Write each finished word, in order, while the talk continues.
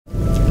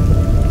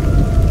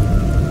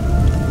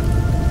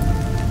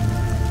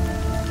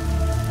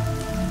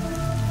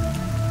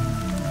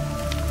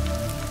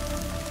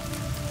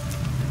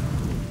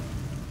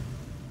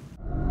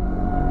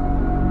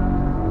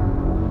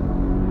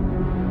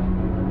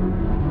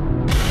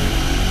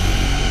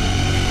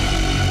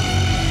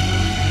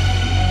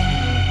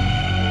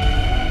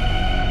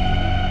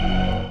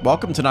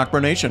Welcome to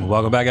NocBro Nation.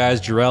 Welcome back, guys.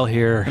 Jarrell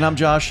here. And I'm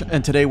Josh,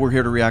 and today we're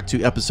here to react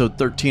to episode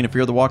 13 of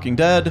Fear the Walking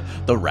Dead,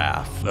 The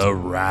Raft. The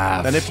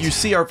Raft. And if you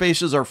see our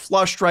faces are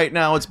flushed right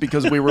now, it's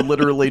because we were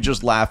literally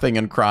just laughing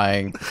and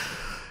crying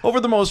over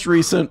the most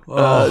recent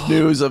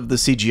news of the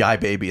CGI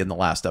baby in the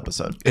last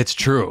episode. It's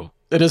true.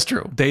 It is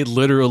true. They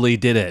literally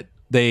did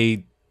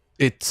it.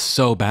 It's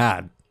so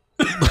bad.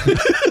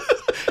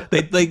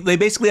 They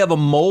basically have a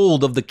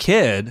mold of the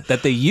kid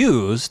that they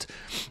used,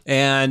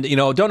 and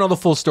don't know the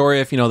full story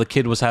if the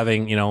kid was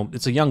having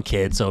it's a young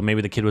kid, so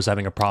maybe the kid was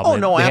having a problem. Oh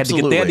no,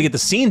 absolutely. They had to get the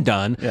scene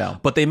done. Yeah.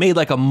 But they made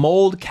like a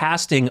mold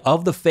casting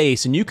of the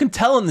face, and you can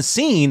tell in the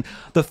scene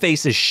the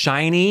face is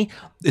shiny,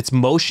 it's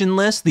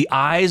motionless, the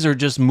eyes are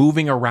just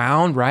moving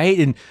around, right?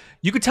 And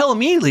you could tell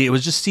immediately it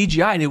was just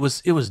CGI, and it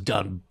was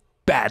done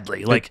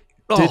badly. Like.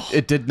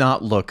 It did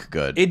not look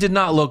good. It did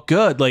not look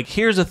good. Like,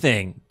 here's the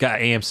thing,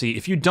 AMC.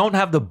 If you don't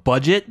have the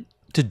budget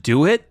to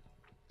do it,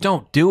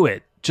 don't do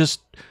it.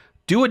 Just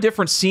do a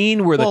different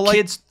scene where the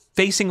kid's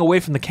facing away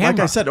from the camera.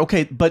 Like I said,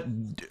 okay, but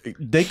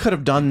they could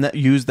have done that,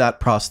 used that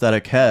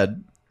prosthetic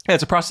head. Yeah,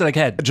 it's a prosthetic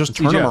head. Just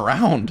turn him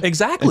around.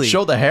 Exactly. And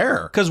show the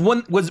hair. Because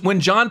when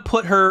John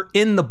put her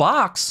in the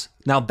box,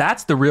 now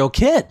that's the real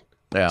kid.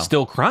 Yeah.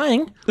 Still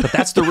crying, but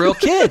that's the real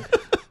kid.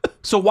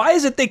 So why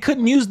is it they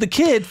couldn't use the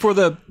kid for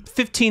the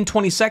 15,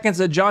 20 seconds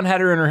that John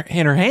had her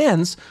in her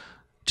hands?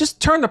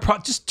 Just turn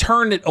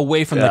it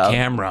away from the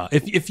camera.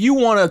 If you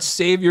want to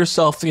save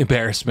yourself the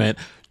embarrassment,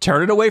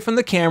 turn it away from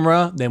the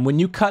camera. Then when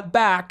you cut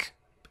back,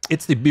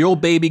 it's the real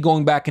baby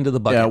going back into the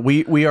bucket.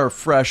 Yeah, we are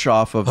fresh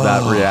off of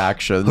that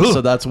reaction,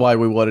 so that's why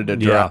we wanted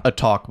to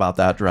talk about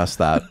that, address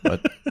that.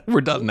 But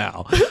we're done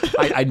now.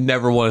 I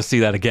never want to see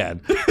that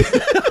again.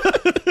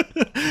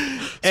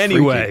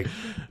 Anyway. Freaky.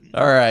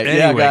 All right.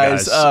 Anyway,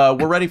 guys.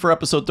 We're ready for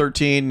episode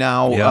 13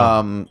 now.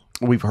 Yeah.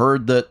 We've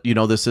heard that,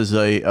 this is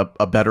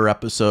a better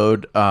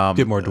episode.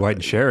 Get more Dwight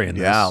and Sherry in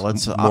this. Yeah,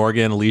 let's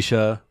Morgan,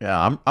 Alicia.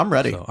 Yeah, I'm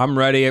ready. So I'm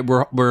ready.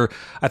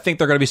 I think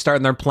they're going to be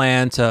starting their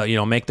plan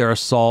to, make their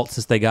assault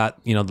since they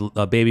got,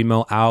 the baby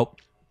mill out.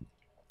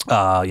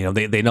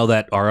 They know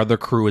that our other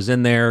crew is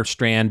in there.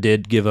 Strand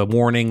did give a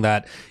warning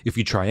that if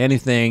you try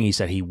anything, he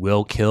said he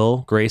will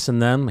kill Grace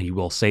and them. He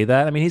will say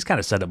that. I mean, he's kind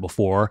of said it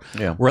before.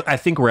 Yeah. I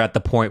think we're at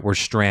the point where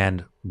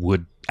Strand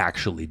would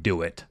actually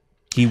do it.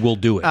 He will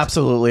do it.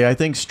 Absolutely. I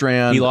think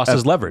Strand, he lost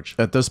his leverage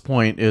at this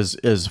point,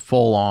 is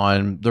full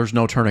on. There's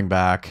no turning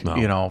back.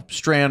 No.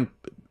 Strand,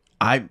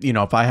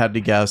 if I had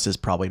to guess, is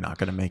probably not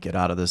going to make it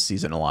out of this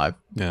season alive.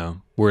 Yeah.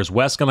 Where's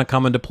Wes going to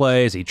come into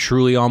play? Is he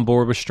truly on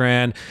board with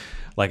Strand?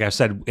 Like I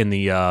said in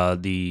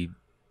the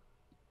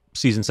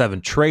season 7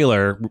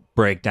 trailer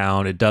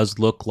breakdown, it does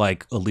look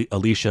like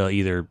Alicia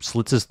either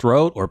slits his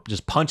throat or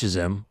just punches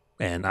him.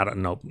 And I don't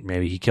know,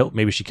 maybe she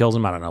kills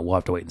him. I don't know. We'll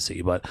have to wait and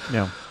see. But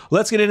yeah,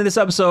 let's get into this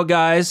episode,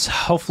 guys.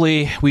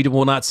 Hopefully, we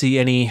will not see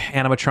any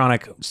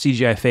animatronic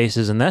CGI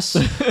faces in this.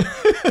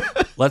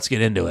 Let's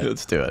get into it.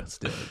 Let's do it. Let's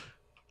do it.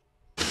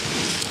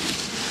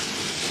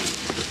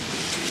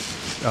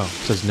 Oh,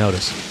 it says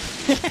notice.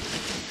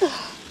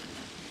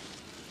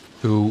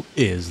 Who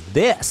is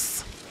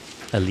this?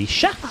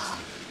 Alicia?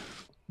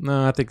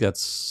 No, I think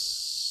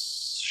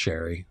that's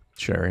Sherry.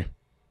 Sherry.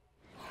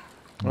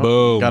 Well,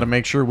 boom. Got to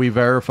make sure we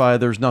verify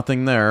there's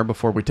nothing there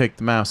before we take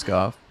the mask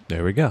off.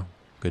 There we go.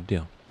 Good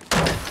deal.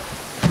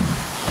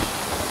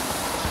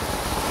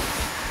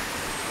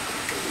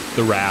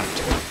 The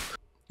Raft.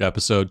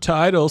 Episode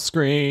title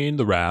screen.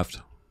 The Raft.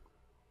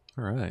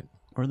 All right.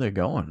 Where are they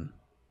going?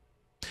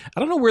 I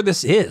don't know where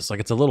this is.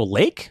 Like, it's a little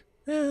lake?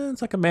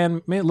 It's like a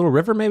little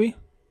river, maybe?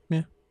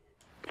 Yeah.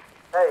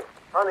 Hey,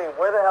 honey,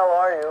 where the hell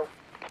are you?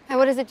 Hey,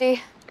 what is it, D?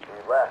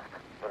 You left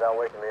without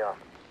waking me up.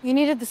 You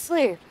needed the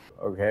sleep.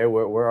 Okay,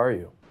 where are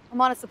you?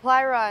 I'm on a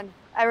supply run.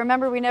 I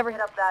remember we never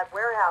hit up that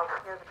Warehouse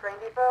near the train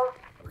depot?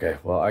 Okay,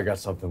 well, I got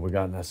something. We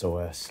got an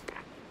SOS.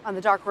 on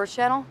the Dark Horse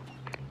Channel.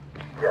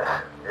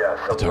 Yeah,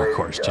 some Dark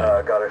Horse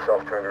Channel. got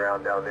herself turned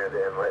around down near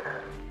the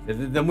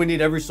inlet. Then we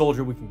need every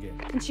soldier we can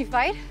get. Did she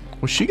fight?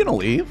 Was she gonna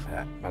leave?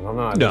 I don't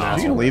know. No.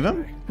 Is she gonna leave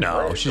him?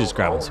 No, she's just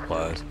grabbing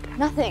supplies.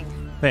 Nothing.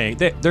 Hey,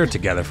 they're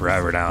together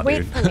forever now, Wait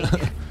dude. for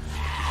me.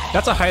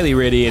 That's a highly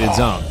radiated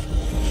zone.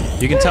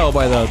 You can tell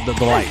by the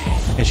light.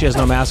 And she has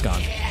no mask on.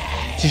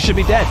 She should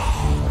be dead.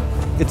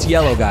 It's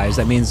yellow, guys.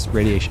 That means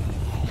radiation.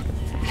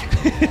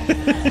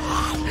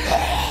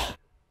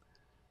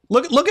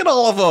 Look at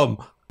all of them.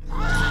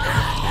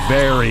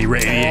 Very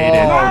radiated.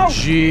 Oh,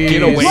 jeez.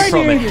 Get away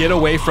from it. Get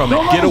away from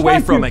it. Get away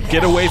from it.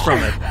 Get away from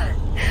it.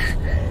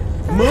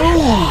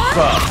 Move!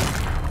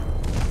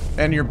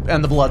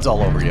 And the blood's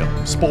all over you.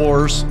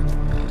 Spores.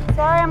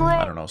 Sorry, I'm late.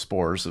 I don't know,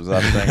 spores. Is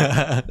that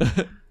a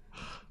thing?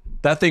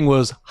 That thing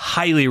was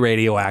highly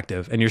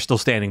radioactive, and you're still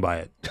standing by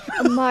it.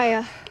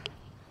 Maya.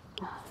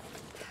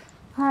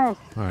 Hi. All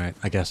right,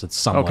 I guess it's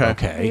somewhat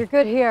okay. You're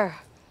good here,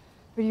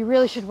 but you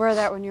really should wear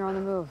that when you're on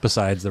the move.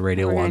 Besides the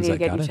radio We're gonna ones need that to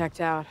get got you it. checked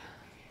out.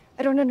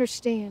 I don't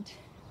understand.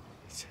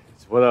 It's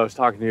what I was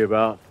talking to you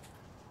about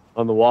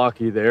on the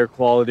walkie, the air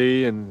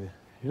quality, and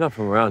you're not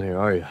from around here,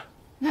 are you?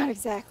 Not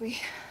exactly.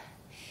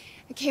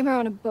 I came here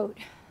on a boat.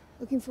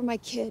 Looking for my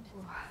kid.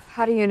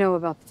 How do you know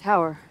about the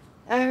tower?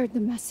 I heard the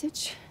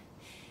message.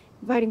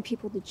 Inviting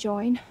people to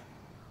join.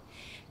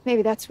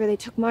 Maybe that's where they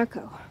took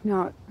Marco.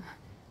 No,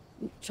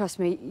 trust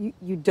me,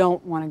 you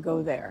don't want to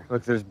go there.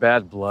 Look, there's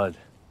bad blood.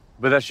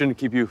 But that shouldn't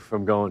keep you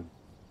from going.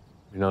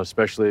 You know,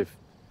 especially if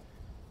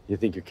you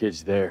think your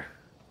kid's there.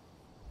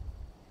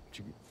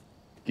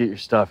 Get your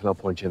stuff and I'll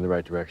point you in the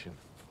right direction.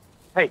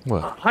 Hey,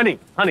 What? honey,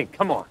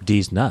 come on.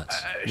 D's nuts.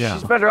 Yeah.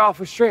 She's better off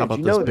with Strange. How about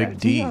you this know big that.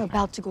 D? You are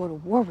about to go to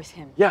war with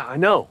him. Yeah, I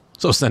know.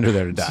 So send her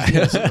there to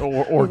die.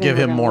 or Even give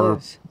we're him gonna more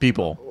lose.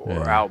 people.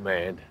 Or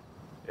outmanned.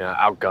 Yeah,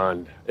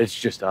 outgunned. It's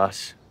just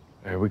us.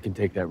 All right, we can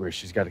take that risk.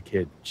 She's got a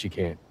kid. She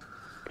can't.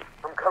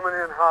 I'm coming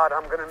in hot.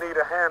 I'm gonna need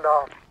a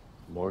handoff.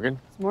 Morgan?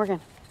 It's Morgan.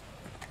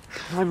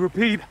 I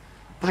repeat,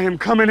 I am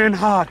coming in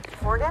hot.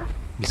 Morgan?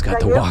 He's got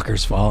the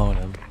walkers following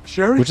him,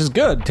 Sherry? which is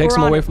good. Takes We're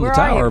him on away it. from the Where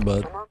are tower, you?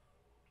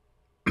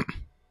 but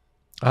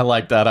I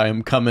like that. I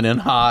am coming in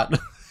hot.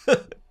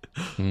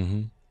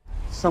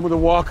 Some of the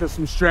walkers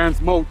from Strand's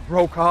moat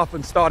broke off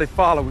and started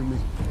following me.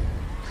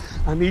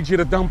 I need you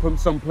to dump him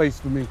someplace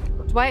for me.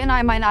 Dwight and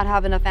I might not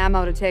have enough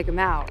ammo to take him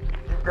out.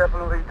 You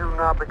definitely do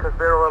not, because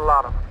there are a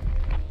lot of them.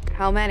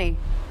 How many?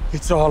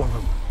 It's all of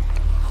them.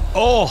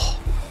 oh,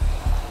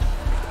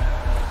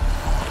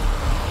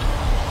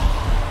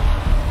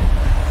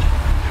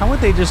 how would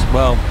they just?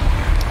 Well,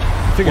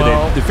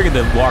 they figured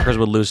the walkers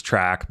would lose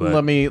track, but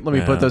let me put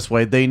it this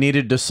way: they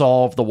needed to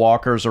solve the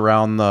walkers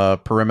around the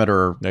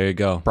perimeter there you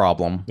go.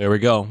 problem. There we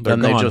go. They're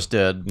And they gone. just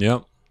did.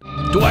 Yep.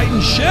 Dwight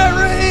and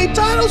Sherry,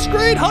 title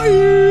screen height.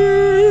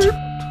 Lucy,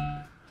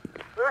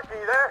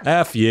 you there?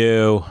 F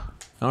you.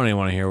 I don't even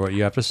want to hear what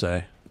you have to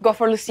say. Go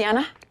for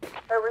Luciana? Hey,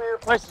 we need a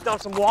place to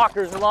dump some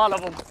walkers, a lot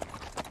of them.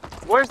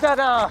 Where's that,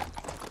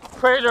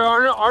 crater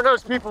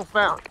Arno's people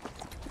found?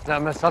 Is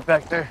that mess up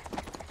back there?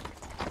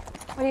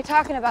 What are you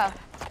talking about?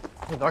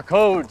 With our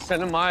code,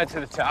 sending Maya to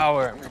the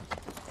tower. I mean,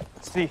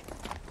 it's the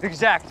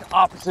exact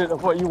opposite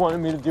of what you wanted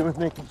me to do with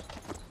Mickey.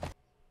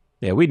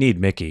 Yeah, we need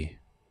Mickey.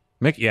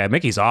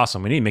 Mickey's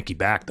awesome. We need Mickey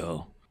back,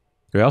 though.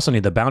 We also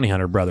need the bounty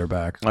hunter brother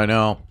back. I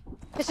know.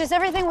 It's just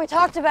everything we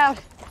talked about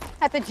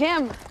at the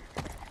gym.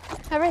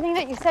 Everything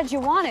that you said you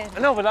wanted. I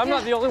know, but I'm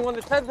not the only one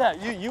that said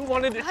that. You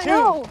wanted it too. I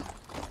know.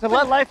 To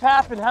let life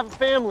happen, have a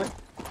family.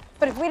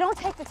 But if we don't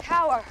take the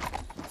tower,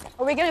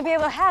 are we going to be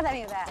able to have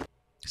any of that?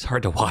 It's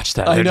hard to watch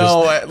that. I They're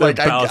know. just- Like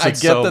they're I bouncing get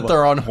so that much.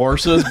 they're on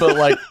horses, but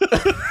like.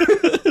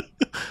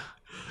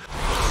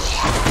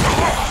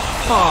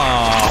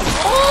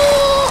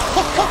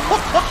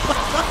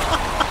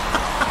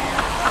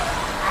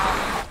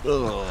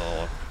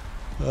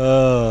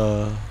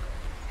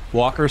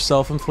 Walker's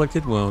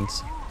self-inflicted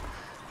wounds.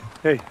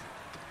 Hey,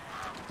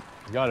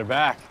 you got her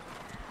back.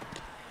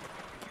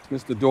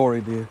 Mr.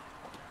 Dory did.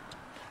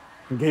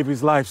 He gave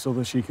his life so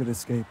that she could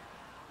escape.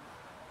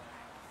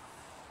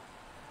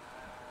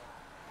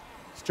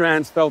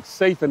 Strands felt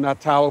safe in that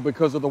tower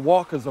because of the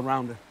walkers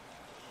around it.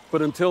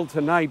 But until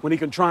tonight, when he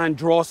can try and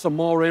draw some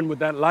more in with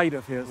that light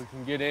of his. We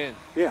can get in.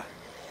 Yeah.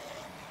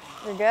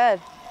 You're good.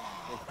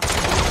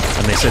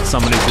 And they said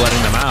somebody's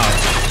letting them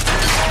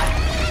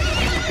out.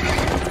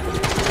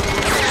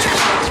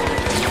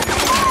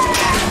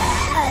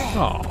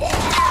 Oh,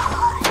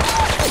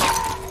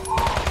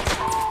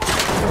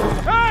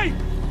 Hey!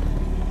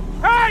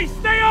 Hey,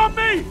 stay on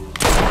me!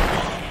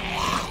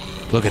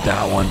 look at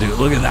that one, dude.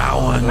 Look at that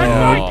one. Hey,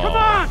 Oh. come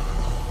on!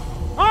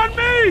 On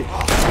me!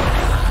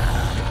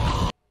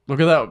 Look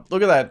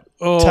at that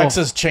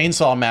Texas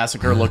Chainsaw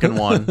Massacre looking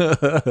one. All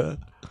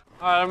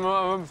right,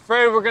 I'm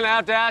afraid we're gonna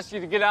have to ask you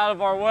to get out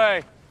of our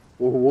way.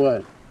 For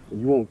what?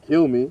 You won't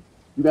kill me.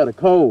 You got a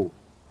code.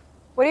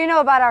 What do you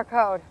know about our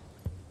code?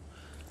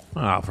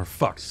 Oh, for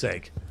fuck's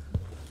sake.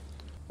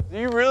 Do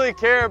you really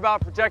care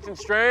about protecting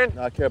Strand?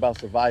 I care about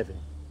surviving.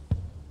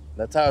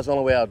 That tower's the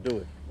only way I'll do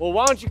it. Well,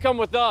 why don't you come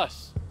with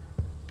us?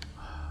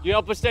 You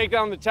help us take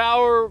down the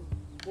tower,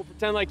 we'll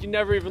pretend like you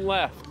never even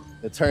left.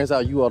 It turns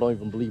out you all don't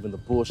even believe in the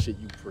bullshit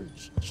you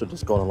preach. Should've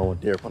just gone along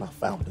with Derek when I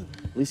found him.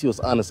 At least he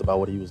was honest about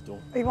what he was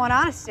doing. We want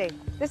honesty.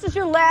 This is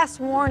your last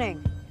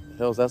warning. The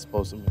hell's that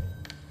supposed to mean?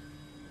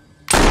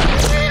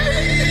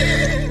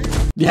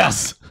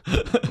 Yes.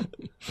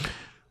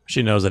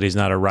 She knows that he's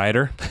not a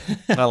writer.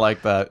 I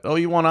like that. Oh,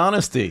 you want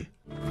honesty?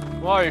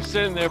 While you're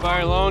sitting there by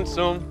your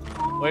lonesome,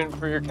 waiting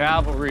for your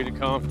cavalry to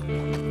come,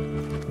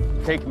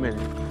 take a minute,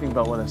 think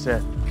about what I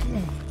said.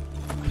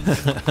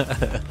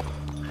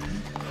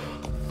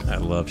 I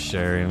love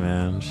Sherry,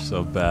 man. She's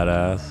so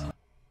badass.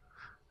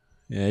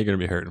 Yeah, you're gonna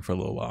be hurting for a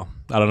little while.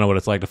 I don't know what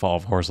it's like to fall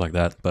off a horse like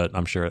that, but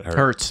I'm sure it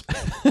hurts.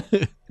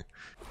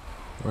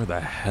 Where the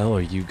hell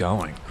are you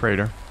going?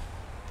 Crater.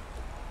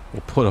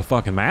 We'll put a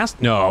fucking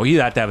mask? No, he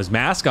had to have his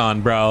mask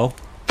on, bro.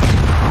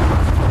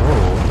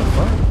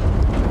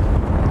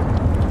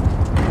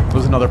 It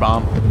was another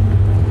bomb.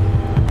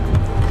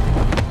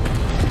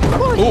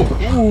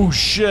 Oh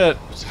shit.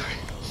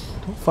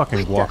 Don't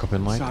fucking walk up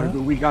in like Sorry, that.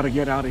 but we gotta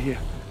get out of here.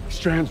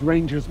 Strand's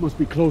Rangers must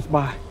be close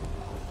by.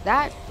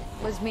 That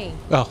was me.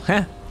 Oh,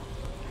 huh?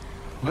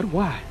 What?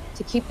 Why?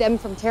 To keep them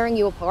from tearing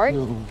you apart?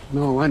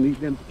 No, I need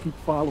them to keep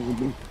following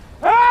me.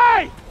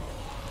 Hey!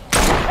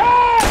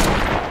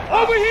 Hey!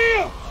 Over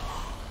here!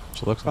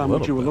 She looks Found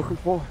what you were looking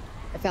for?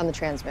 I found the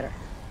transmitter.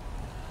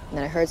 And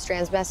then I heard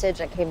Strand's message.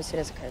 I came as soon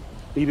as I could.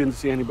 You didn't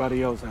see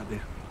anybody else out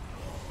there?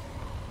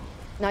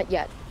 Not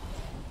yet.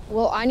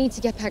 Well, I need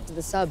to get back to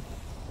the sub.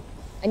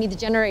 I need the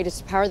generators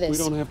to power this. We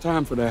don't have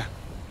time for that.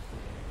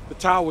 The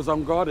tower's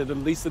unguarded at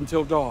least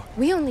until dark.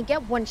 We only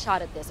get one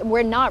shot at this, and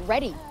we're not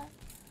ready.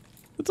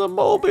 It's a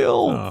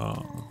mobile.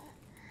 Oh.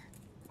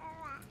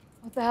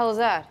 What the hell is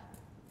that?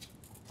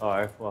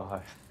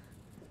 Well,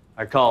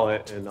 I call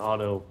it an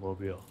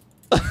automobile.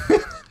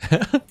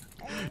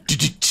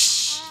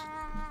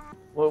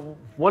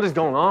 What is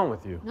going on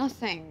with you?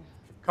 Nothing.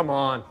 Come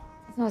on.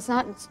 No, it's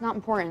not. It's not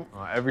important.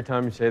 Every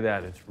time you say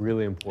that, it's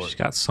really important. She's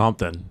got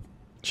something.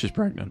 She's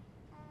pregnant.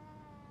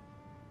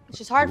 It's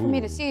just hard for me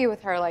to see you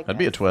with her like That'd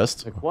be a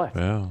twist. Like what?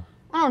 Yeah.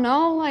 I don't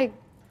know, like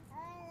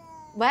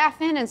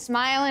laughing and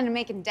smiling and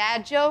making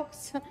dad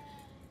jokes.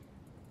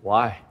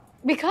 Why?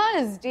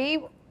 Because, D,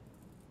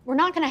 we're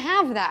not gonna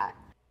have that.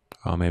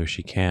 Oh, maybe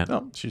she can't.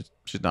 No, she's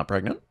not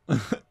pregnant.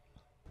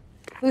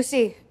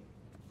 Lucy,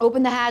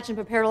 open the hatch and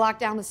prepare to lock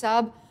down the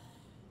sub.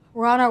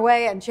 We're on our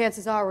way, and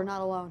chances are we're not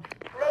alone.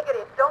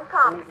 Negative, don't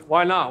come.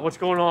 Why not? What's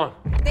going on?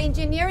 The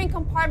engineering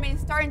compartment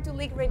is starting to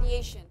leak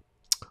radiation.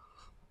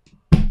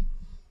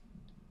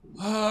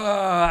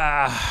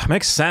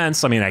 Makes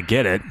sense. I mean, I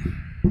get it.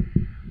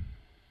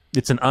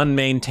 It's an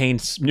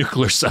unmaintained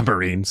nuclear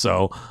submarine,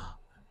 so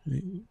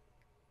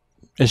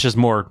it's just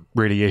more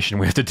radiation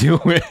we have to deal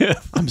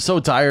with. I'm so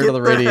tired of the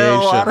Get the radiation.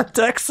 hell out of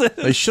Texas.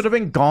 They should have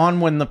been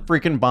gone when the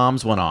freaking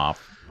bombs went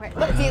off. Wait,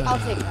 I'll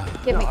take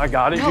that. Give me. I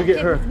got it. No, you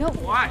get her. No.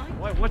 Why?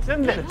 What's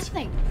in this?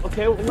 Nothing.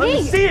 Okay, well, let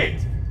me see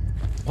it.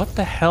 What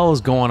the hell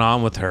is going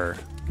on with her?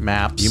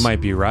 Maps. You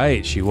might be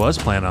right. She was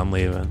planning on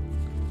leaving.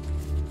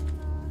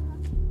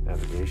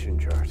 Navigation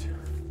charts.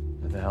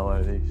 What the hell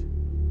are these?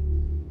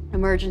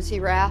 Emergency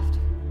raft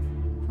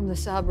from the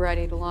sub,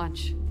 ready to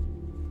launch.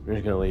 You're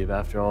just gonna leave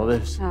after all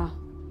this? No.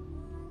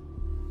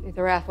 See,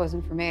 the raft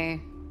wasn't for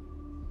me.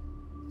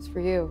 It's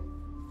for you.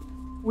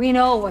 We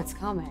know what's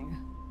coming.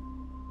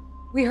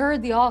 We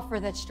heard the offer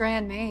that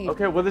Strand made.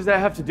 Okay, what does that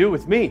have to do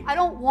with me? I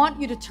don't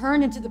want you to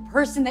turn into the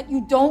person that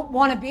you don't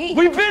want to be.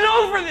 We've been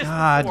over this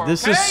God, before,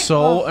 this okay? is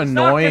so It's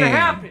annoying. not gonna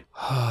happen.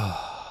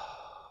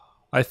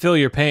 I feel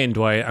your pain,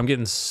 Dwight. I'm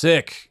getting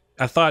sick.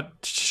 I thought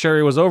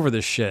Sherry was over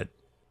this shit.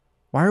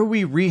 Why are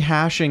we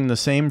rehashing the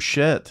same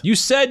shit? You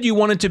said you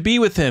wanted to be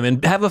with him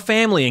and have a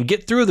family and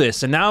get through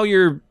this, and now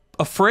you're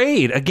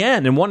afraid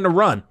again and wanting to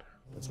run.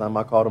 It's not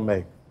my call to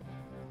make,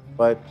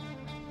 but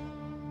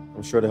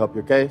I'm sure to help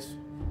your case.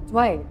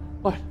 Dwight.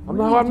 What? I'm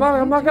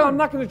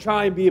not gonna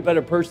try and be a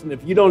better person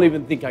if you don't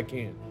even think I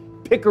can.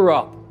 Pick her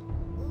up.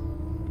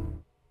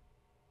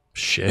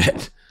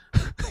 Shit.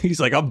 He's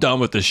like, I'm done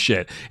with this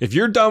shit. If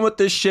you're done with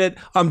this shit,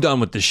 I'm done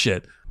with this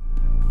shit.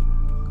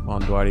 Come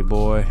on, Dwighty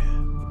boy.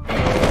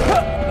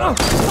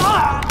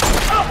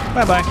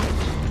 Bye-bye.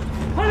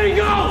 Honey,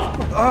 go!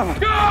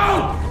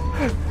 Go!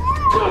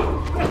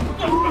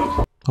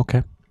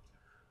 Okay.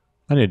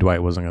 I knew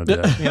Dwight wasn't going to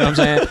do that. You know what I'm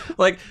saying?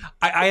 Like,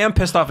 I am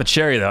pissed off at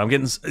Sherry, though. I'm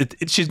getting...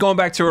 she's going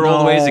back to her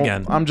old ways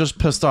again. I'm just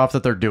pissed off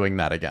that they're doing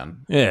that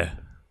again. Yeah.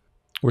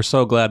 We're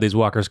so glad these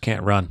walkers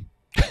can't run.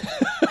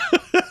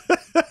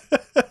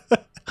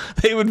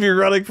 They would be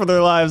running for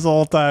their lives the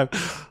whole time.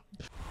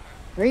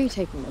 Where are you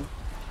taking them?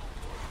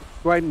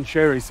 Dwight and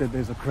Sherry said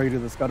there's a crater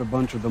that's got a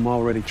bunch of them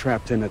already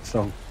trapped in it,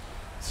 so...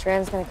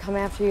 Strand's gonna come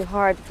after you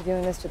hard for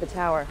doing this to the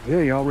tower.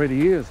 Yeah, he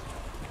already is.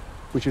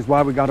 Which is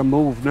why we gotta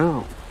move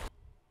now.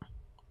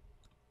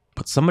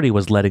 But somebody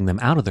was letting them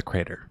out of the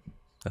crater.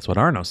 That's what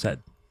Arno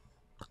said.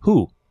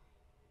 Who?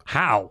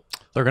 How?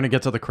 They're going to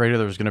get to the crater.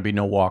 There's going to be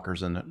no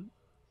walkers in it.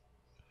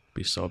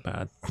 Be so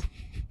bad.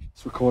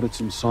 Just recorded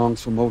some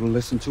songs for Mo to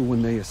listen to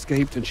when they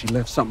escaped, and she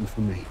left something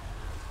for me.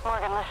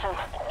 Morgan, listen.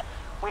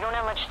 We don't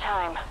have much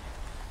time.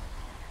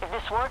 If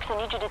this works, I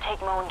need you to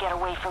take Mo and get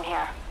away from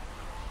here.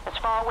 As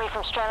far away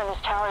from Strand and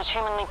this tower as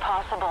humanly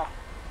possible.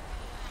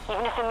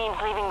 Even if it means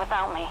leaving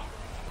without me.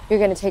 You're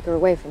gonna take her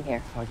away from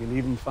here. If I can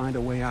even find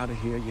a way out of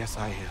here, yes,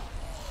 I am.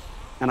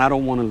 And I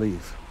don't want to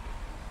leave.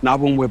 Not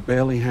when we're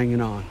barely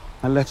hanging on.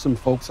 I left some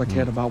folks I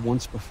cared about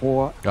once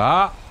before,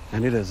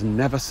 and it has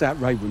never sat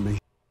right with me.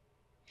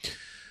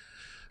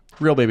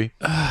 Real baby.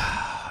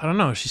 I don't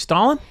know. Is she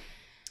stalling?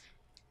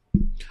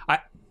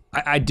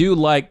 I do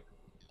like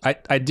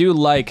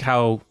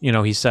how, you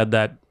know, he said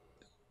that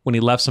when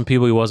he left some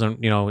people, he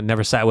wasn't, you know,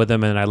 never sat with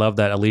them, and I love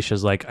that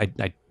Alicia's like,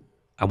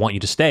 I want you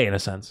to stay, in a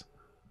sense.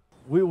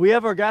 We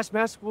have our gas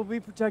mask will be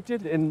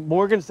protected, and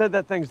Morgan said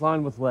that thing's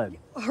lined with lead.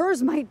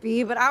 Hers might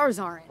be, but ours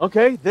aren't.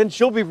 Okay, then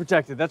she'll be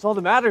protected. That's all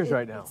that matters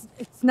right now.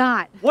 It's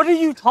not. What are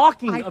you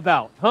talking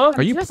about, huh?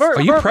 Are you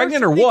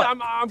pregnant or what?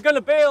 I'm gonna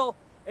bail,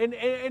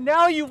 and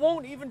now you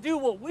won't even do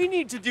what we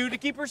need to do to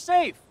keep her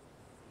safe.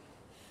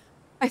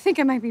 I think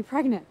I might be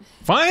pregnant.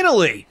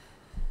 Finally!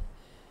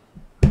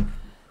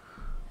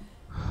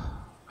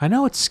 I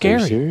know it's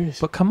scary, serious?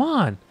 but come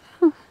on.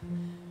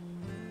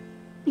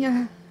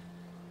 Yeah.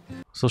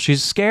 So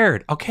she's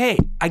scared. Okay,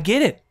 I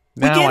get it.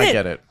 Now I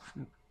get it.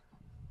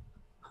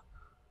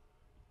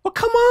 Well,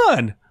 come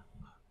on.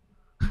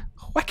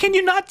 Why can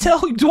you not tell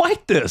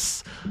Dwight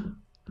this?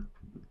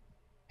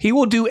 He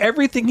will do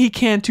everything he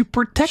can to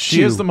protect you.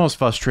 She is the most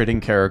frustrating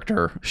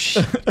character.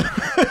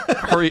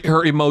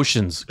 her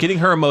emotions. Getting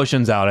her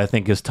emotions out, I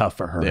think, is tough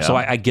for her. Yeah. So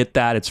I get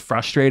that. It's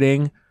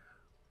frustrating.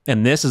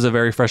 And this is a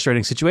very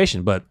frustrating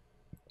situation. But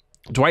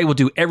Dwight will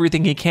do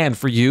everything he can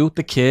for you,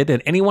 the kid,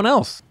 and anyone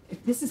else.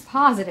 If this is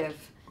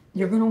positive,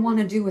 you're gonna want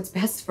to do what's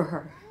best for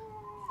her.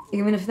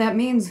 Even if that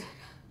means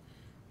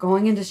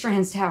going into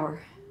Strand's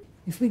tower.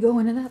 If we go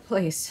into that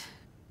place,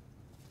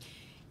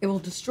 it will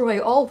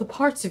destroy all the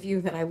parts of you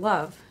that I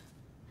love.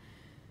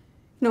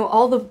 You know,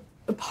 all the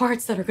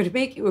parts that are going to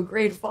make you a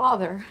great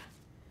father.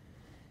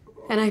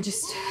 And I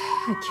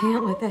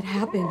can't let that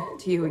happen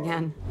to you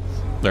again.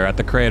 They're at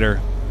the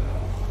crater.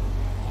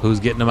 Who's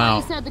getting them You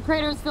out? said the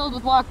crater is filled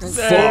with walkers.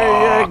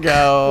 There you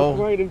go.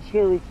 Dwight and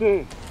Sherry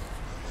said,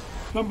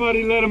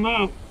 somebody let him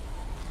out.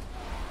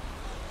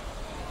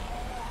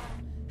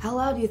 How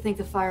loud do you think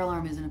the fire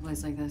alarm is in a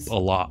place like this? A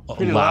lot.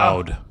 Pretty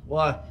Loud.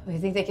 Why? Do you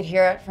think they could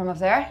hear it from up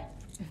there?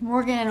 If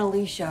Morgan and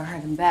Alicia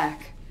heard him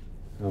back.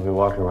 They'll be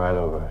walking right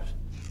over us.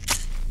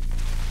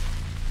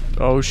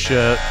 Oh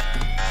shit.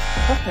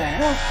 What the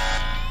hell?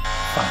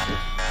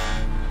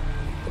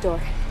 The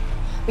door.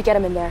 We get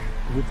him in there.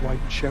 With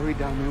Dwight and Sherry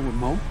down there with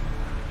Mo?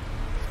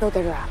 They'll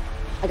get her out.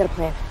 I got a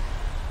plan.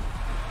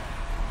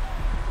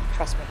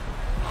 Trust me.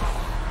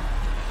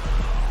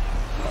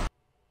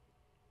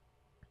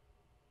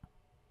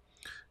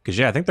 Because,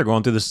 yeah, I think they're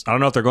going through this. I don't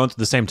know if they're going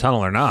through the same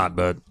tunnel or not,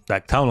 but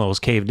that tunnel was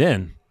caved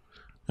in.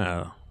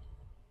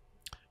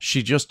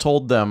 She just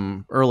told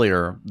them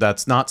earlier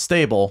that's not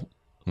stable.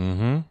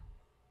 Mm-hmm.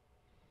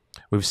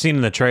 We've seen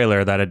in the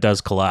trailer that it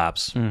does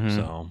collapse.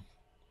 So,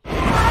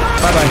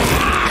 bye-bye.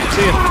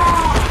 See ya.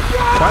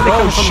 Why they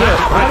come from that?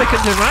 Why they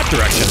come in that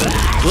direction?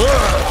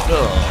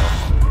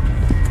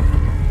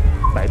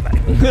 Bye-bye.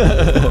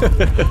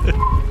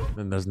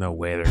 Then there's no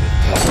way they're gonna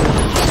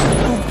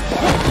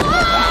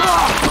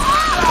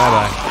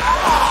Bye-bye.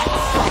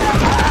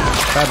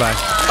 Bye-bye.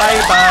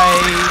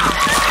 Bye-bye.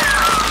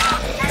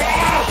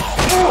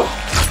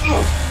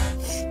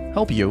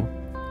 Help you.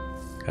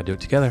 Gotta do it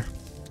together.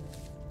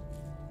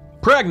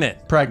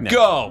 Pregnant. Pregnant.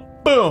 Go.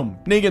 Boom.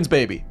 Negan's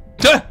baby.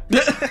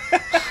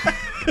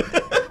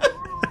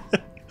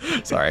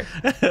 Sorry.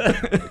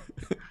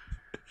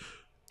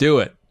 Do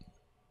it.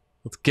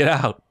 Let's get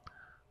out.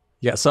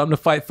 You got something to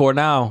fight for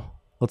now.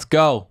 Let's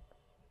go.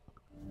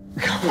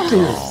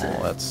 Oh,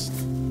 that's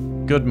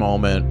good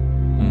moment.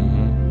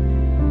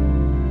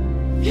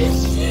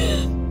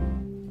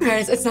 All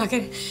right, it's not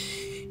gonna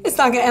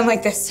end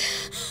like this.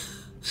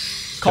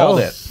 Called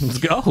it. Let's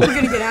go. We're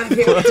gonna get out of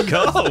here. Let's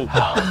go.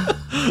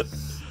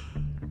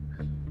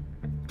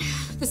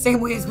 The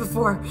same way as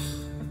before.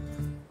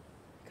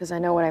 Because I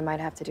know what I might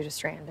have to do to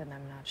Strand, and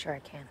I'm not sure I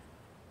can.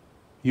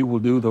 You will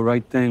do the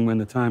right thing when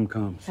the time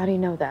comes. How do you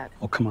know that?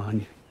 Oh, come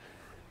on.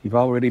 You've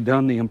already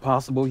done the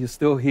impossible. You're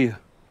still here.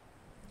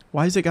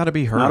 Why's it got to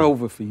be her? Not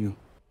over for you.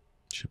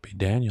 Should be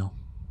Daniel.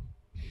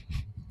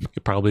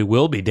 It probably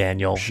will be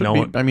Daniel.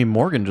 I mean,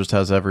 Morgan just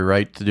has every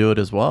right to do it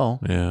as well.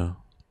 Yeah.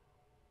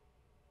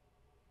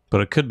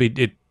 But it could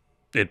be,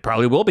 it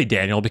probably will be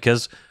Daniel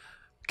because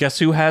guess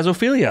who has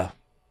Ophelia?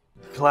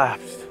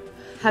 Collapsed.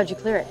 How'd you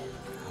clear it?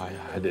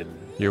 I didn't.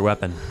 Your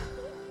weapon.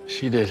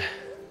 She did.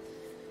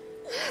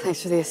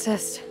 Thanks for the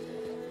assist.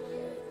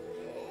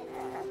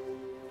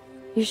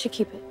 You should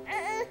keep it.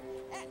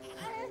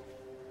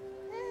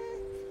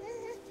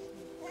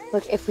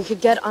 Look, if we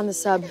could get on the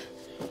sub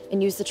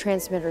and use the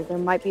transmitter, there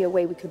might be a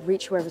way we could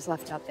reach whoever's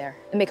left out there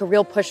and make a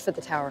real push for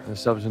the tower. The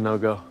sub's a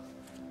no-go.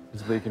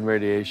 It's leaking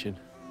radiation.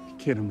 You're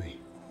kidding me.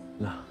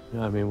 No,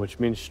 I mean, which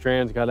means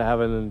Strand's got to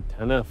have an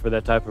antenna for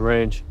that type of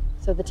range.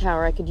 So the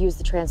tower, I could use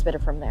the transmitter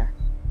from there.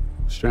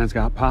 Strand's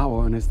got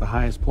power, and it's the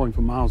highest point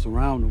for miles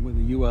around and with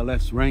the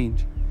ULF's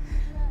range.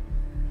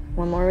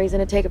 One more reason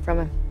to take it from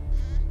him.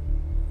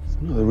 It's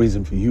another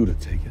reason for you to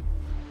take it.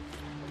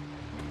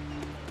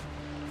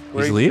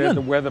 He's Ray leaving. said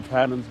the weather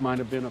patterns might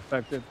have been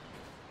affected.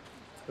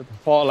 That the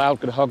fallout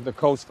could hug the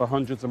coast for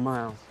hundreds of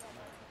miles.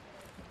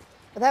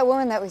 But that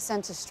woman that we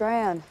sent to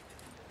Strand,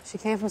 she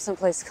came from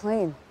someplace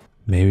clean.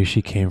 Maybe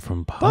she came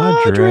from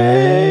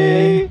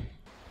Padre.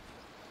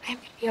 I'm gonna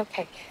be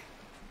okay.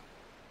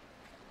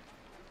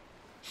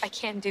 I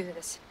can do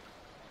this.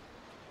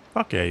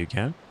 Fuck yeah, you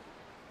can.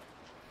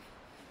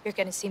 You're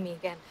gonna see me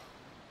again.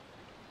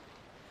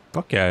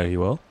 Fuck yeah, you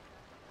will.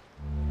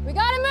 We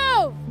gotta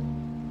move!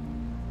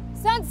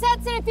 Sun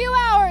sets in a few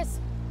hours.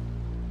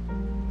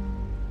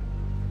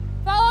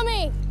 Follow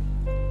me.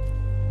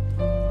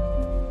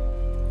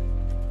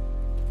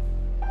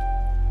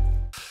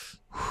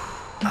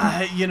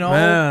 You know,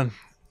 Man.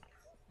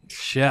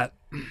 Shit.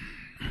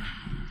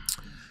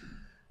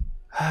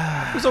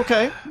 it was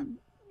okay.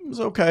 It was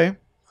okay.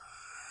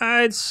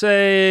 I'd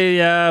say,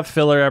 yeah,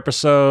 filler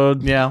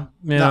episode. Yeah.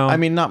 You know, I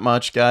mean, not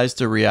much, guys,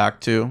 to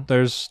react to.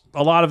 There's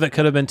a lot of it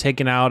could have been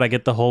taken out. I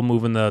get the whole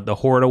moving the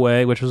horde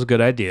away, which was a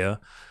good idea.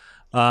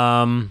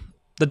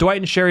 The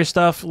Dwight and Sherry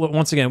stuff,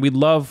 once again, we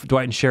love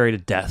Dwight and Sherry to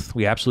death.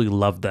 We absolutely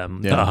love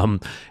them. Yeah.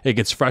 It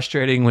gets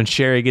frustrating when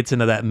Sherry gets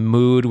into that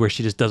mood where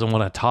she just doesn't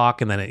want to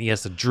talk, and then he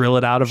has to drill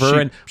it out of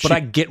her. But I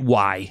get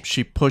why.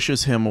 She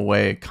pushes him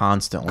away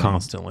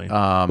constantly.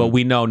 But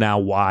we know now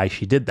why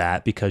she did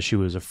that, because she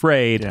was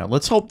afraid. Yeah,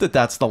 let's hope that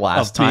that's the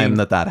last time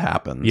that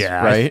happens.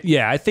 Yeah, right?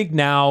 I think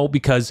now,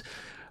 because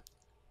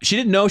she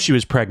didn't know she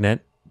was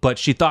pregnant, but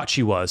she thought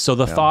she was. So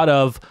the thought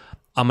of,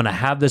 I'm going to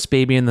have this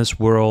baby in this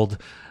world,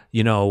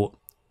 you know,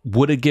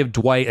 would it give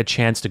Dwight a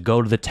chance to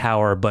go to the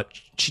tower? But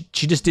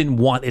she just didn't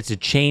want it to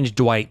change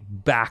Dwight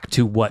back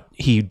to what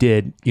he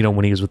did, you know,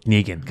 when he was with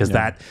Negan. Because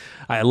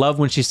I love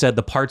when she said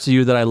the parts of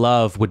you that I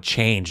love would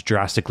change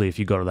drastically if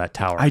you go to that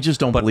tower. I just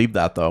don't believe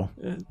that, though.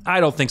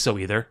 I don't think so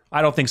either.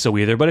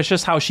 But it's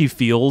just how she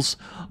feels,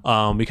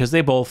 because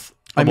they both.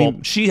 I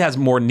mean, she has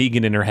more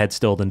Negan in her head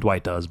still than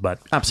Dwight does, but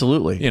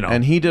absolutely, you know,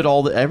 and he did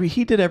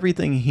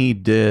everything he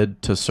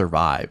did to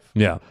survive.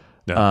 Yeah.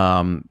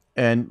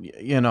 And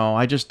you know,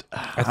 I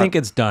think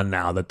it's done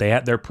now that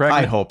they're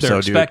pregnant. I hope so,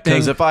 dude.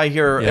 Because if I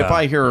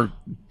hear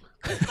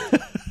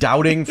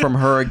doubting from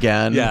her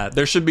again,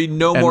 there should be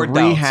no more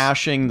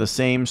rehashing the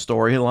same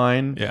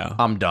storyline. Yeah,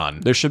 I'm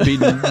done. There should be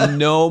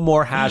no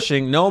more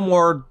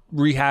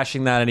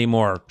rehashing that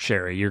anymore.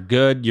 Sherry, you're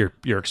good.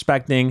 You're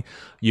expecting.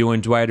 You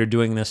and Dwight are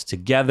doing this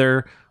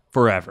together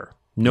forever.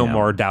 No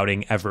more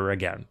doubting ever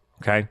again.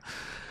 Okay.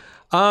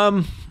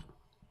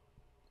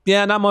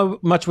 Yeah,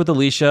 not much with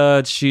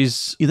Alicia.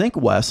 You think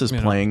Wes is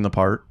playing the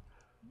part?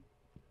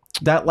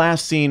 That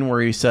last scene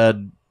where he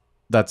said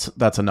that's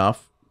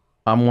enough.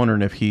 I'm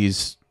wondering if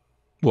he's.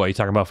 What are you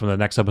talking about from the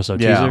next episode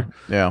teaser?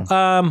 Yeah.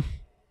 I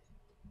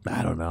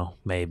don't know.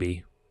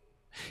 Maybe.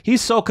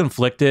 He's so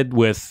conflicted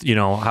with, you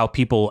know, how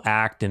people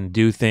act and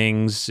do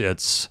things.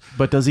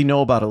 But does he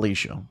know about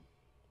Alicia?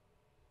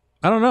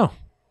 I don't know.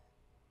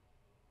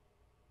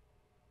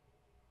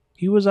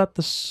 He was at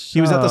the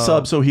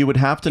sub, so he would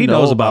have to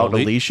know about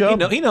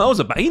Alicia. He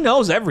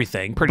knows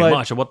everything pretty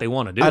much of what they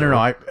want to do. I don't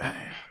know.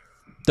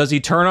 Does he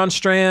turn on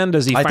Strand?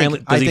 Does he I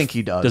finally? think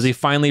he does. Does he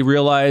finally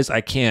realize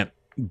I can't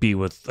be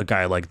with a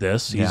guy like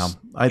this?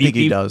 I think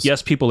he does.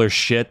 Yes, people are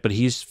shit, but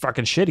he's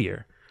fucking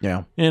shittier.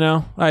 Yeah. You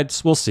know,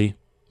 we'll see.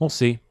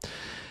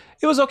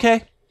 It was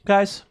okay,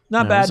 guys.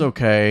 Not bad. It was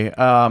okay.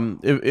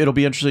 It'll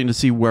be interesting to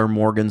see where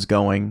Morgan's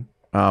going.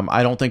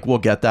 I don't think we'll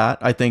get that.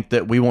 I think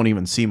that we won't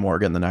even see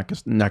Morgan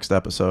the next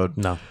episode.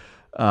 No.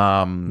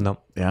 No.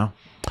 Yeah.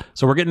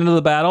 So we're getting into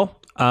the battle.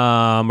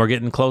 We're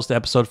getting close to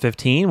episode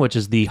 15, which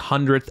is the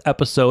 100th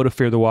episode of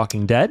Fear the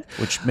Walking Dead.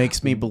 Which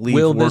makes me believe...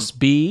 Will this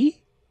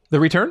be the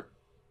return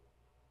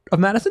of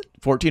Madison?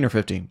 14 or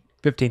 15?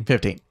 15.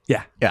 15.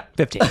 Yeah.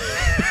 15.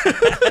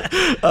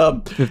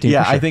 15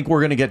 yeah, I think we're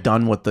going to get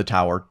done with the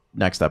tower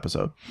next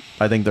episode.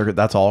 I think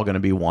that's all going to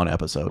be one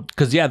episode.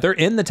 Because they're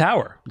in the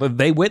tower.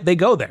 They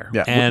go there.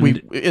 Yeah, and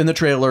in the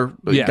trailer,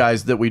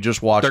 guys that we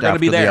just watched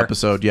after the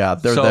episode. Yeah,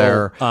 they're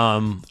there.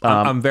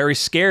 I'm very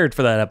scared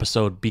for that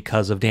episode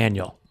because of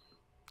Daniel.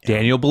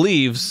 Daniel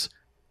believes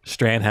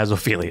Strand has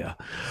Ophelia,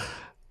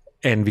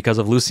 and because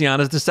of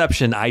Luciana's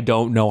deception, I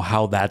don't know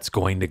how that's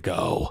going to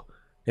go.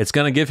 It's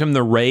going to give him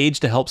the rage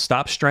to help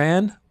stop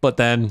Strand, but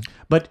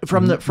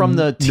from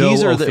the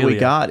teaser that we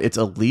got, it's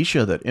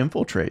Alicia that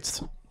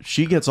infiltrates.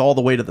 She gets all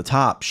the way to the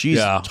top. She's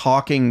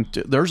talking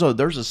to, there's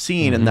a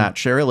scene in that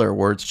trailer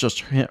where it's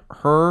just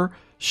her,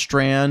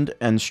 Strand,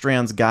 and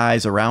Strand's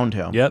guys around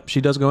him. Yep,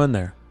 she does go in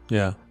there.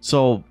 Yeah.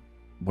 So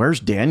where's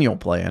Daniel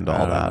playing to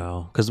all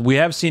that? Because we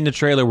have seen the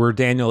trailer where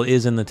Daniel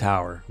is in the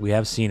tower. We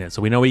have seen it,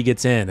 so we know he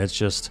gets in. It's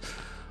just,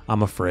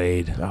 I'm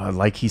afraid.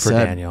 Like he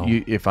said, Daniel.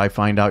 If I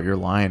find out you're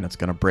lying, it's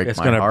going to break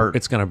my heart.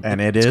 It's going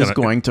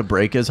to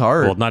break his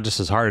heart. Well, not just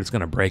his heart. It's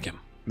going to break him.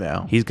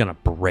 Yeah. He's going to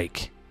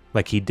break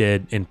like he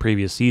did in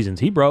previous seasons.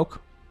 He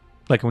broke.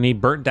 Like when he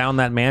burnt down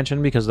that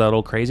mansion because of that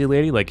old crazy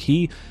lady. Like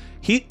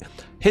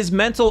his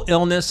mental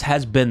illness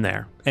has been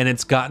there and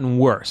it's gotten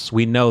worse.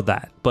 We know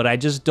that. But I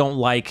just don't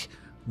like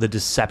the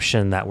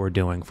deception that we're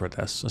doing for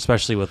this,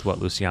 especially with what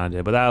Luciana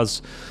did. But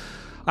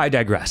I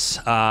digress.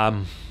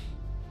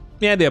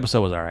 Yeah, the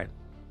episode was all right.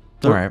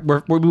 All right.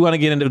 We want to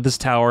get into this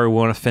tower. We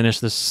want to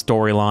finish this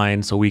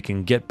storyline so we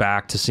can get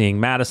back to seeing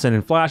Madison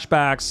in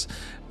flashbacks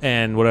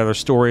and whatever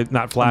story,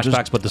 not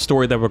flashbacks, but the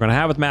story that we're going to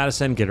have with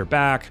Madison, get her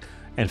back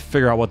and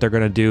figure out what they're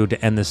going to do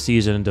to end this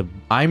season.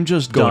 I'm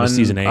just go done. To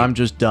season 8. I'm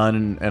just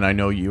done, and I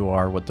know you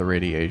are with the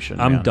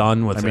radiation. I'm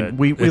done with it. I mean,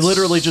 we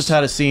literally just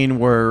had a scene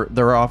where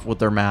they're off with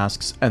their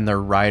masks and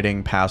they're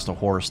riding past a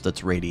horse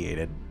that's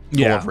radiated.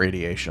 full of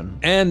radiation.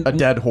 And a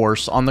dead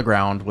horse on the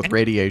ground with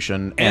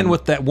radiation. And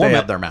with that woman. They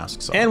have their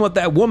masks on. And with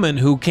that woman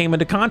who came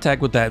into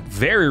contact with that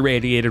very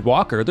radiated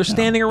walker. They're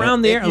standing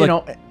around there. You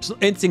know,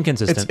 it's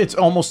inconsistent. It's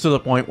almost to the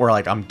point where,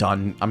 like, I'm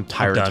done. I'm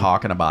tired of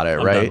talking about it,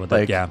 right?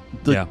 Like,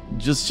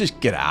 just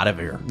get out of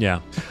here.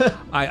 Yeah.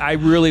 I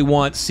really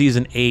want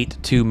season 8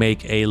 to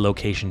make a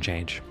location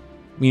change.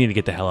 We need to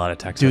get the hell out of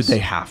Texas. Dude, they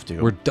have to.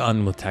 We're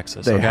done with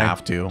Texas. They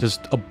have to.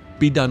 Just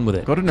be done with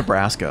it. Go to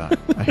Nebraska.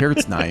 I hear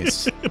it's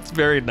nice. It's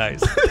very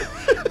nice.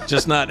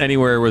 Just not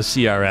anywhere where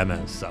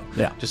CRM is. So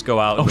yeah, just go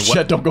out. Oh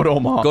shit! Don't go to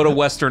Omaha. Go to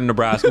Western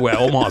Nebraska.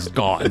 Well, Omaha's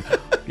gone.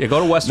 Yeah, go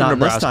to Western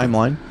Nebraska. Not in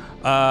this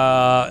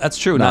timeline. That's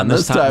true. Not in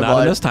this timeline.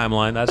 Not in this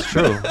timeline. That's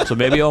true. So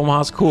maybe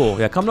Omaha's cool.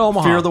 Yeah, come to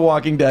Omaha. Fear the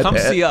Walking Dead. Come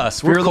see us.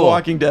 Fear the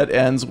Walking Dead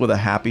ends with a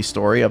happy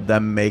story of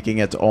them making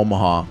it to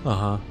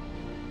Omaha.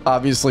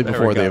 Obviously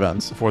before the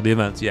events. Before the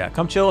events, yeah.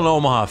 Come chill in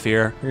Omaha,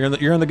 Fear.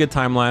 You're in the good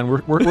timeline.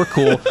 We're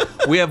cool.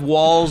 We have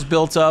walls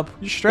built up.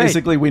 You're straight.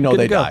 Basically, we know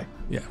they die.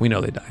 Yeah, we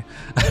know they die.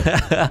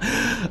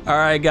 All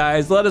right,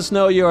 guys. Let us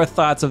know your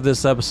thoughts of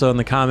this episode in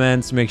the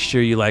comments. Make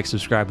sure you like,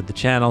 subscribe to the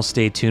channel.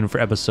 Stay tuned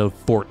for episode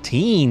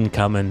 14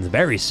 coming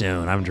very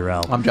soon. I'm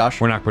Jarrell. I'm Josh.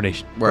 We're NocBro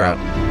Nation. We're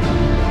out.